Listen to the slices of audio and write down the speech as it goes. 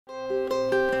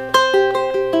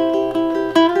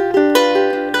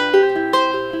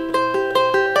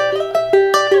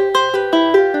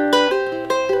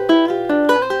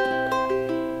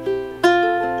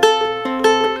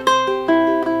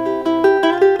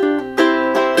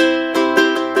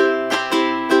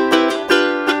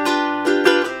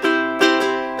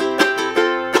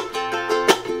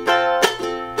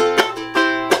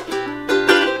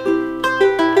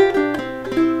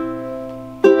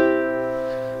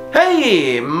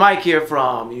Hey, Mike here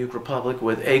from Uke Republic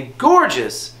with a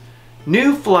gorgeous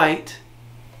new flight,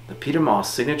 the Peter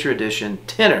Moss Signature Edition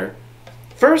Tenor,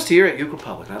 first here at Uke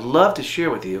Republic. I'd love to share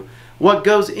with you what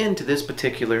goes into this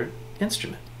particular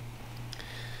instrument.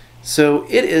 So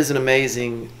it is an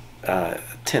amazing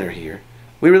tenor here.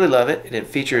 We really love it, and it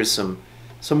features some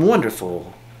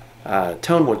wonderful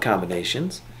tone wood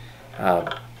combinations.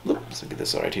 Let's get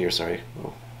this right here, sorry.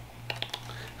 Oh.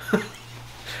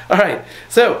 Alright,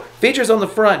 so features on the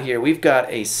front here, we've got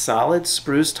a solid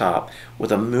spruce top with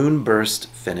a moonburst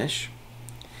finish.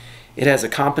 It has a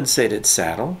compensated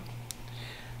saddle.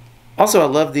 Also, I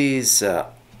love these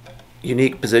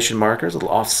unique position markers, a little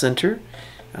off-center.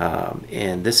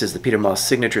 And this is the Peter Moss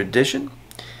Signature Edition.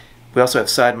 We also have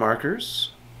side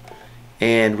markers.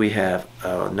 And we have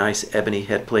a nice ebony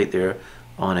head plate there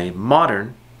on a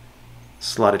modern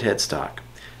slotted headstock.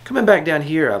 Coming back down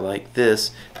here, I like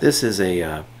this. This is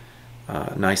a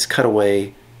nice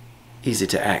cutaway, easy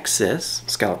to access,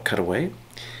 scallop cutaway.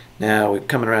 Now we're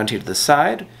coming around here to the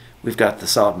side. We've got the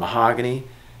solid mahogany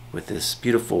with this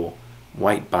beautiful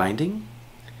white binding.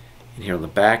 And here on the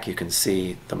back you can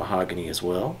see the mahogany as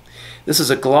well. This is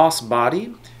a gloss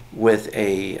body with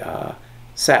a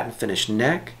satin finished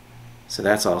neck, so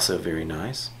that's also very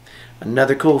nice.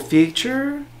 Another cool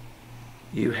feature,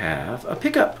 you have a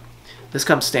pickup. This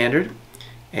comes standard,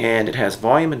 and it has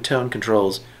volume and tone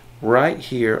controls right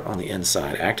here on the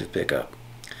inside, active pickup.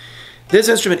 This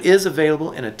instrument is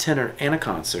available in a tenor and a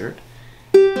concert,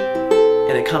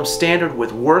 and it comes standard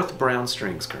with Worth Brown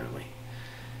strings currently.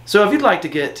 So if you'd like to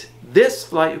get this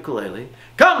flight ukulele,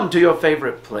 come to your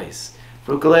favorite place.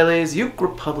 For ukuleles,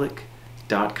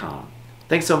 ukerepublic.com.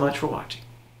 Thanks so much for watching.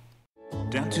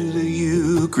 Down to the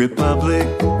Uke Republic,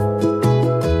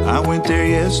 I went there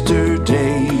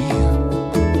yesterday.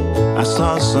 I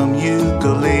saw some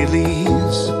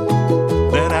ukuleles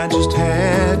that I just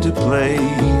had to play.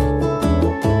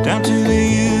 Down to the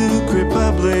Uke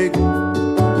Republic,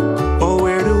 oh,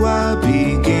 where do I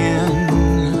begin?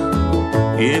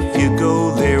 If you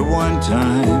go there one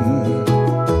time,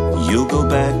 you'll go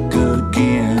back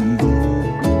again.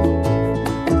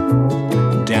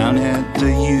 Down at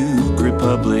the Uke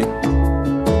Republic.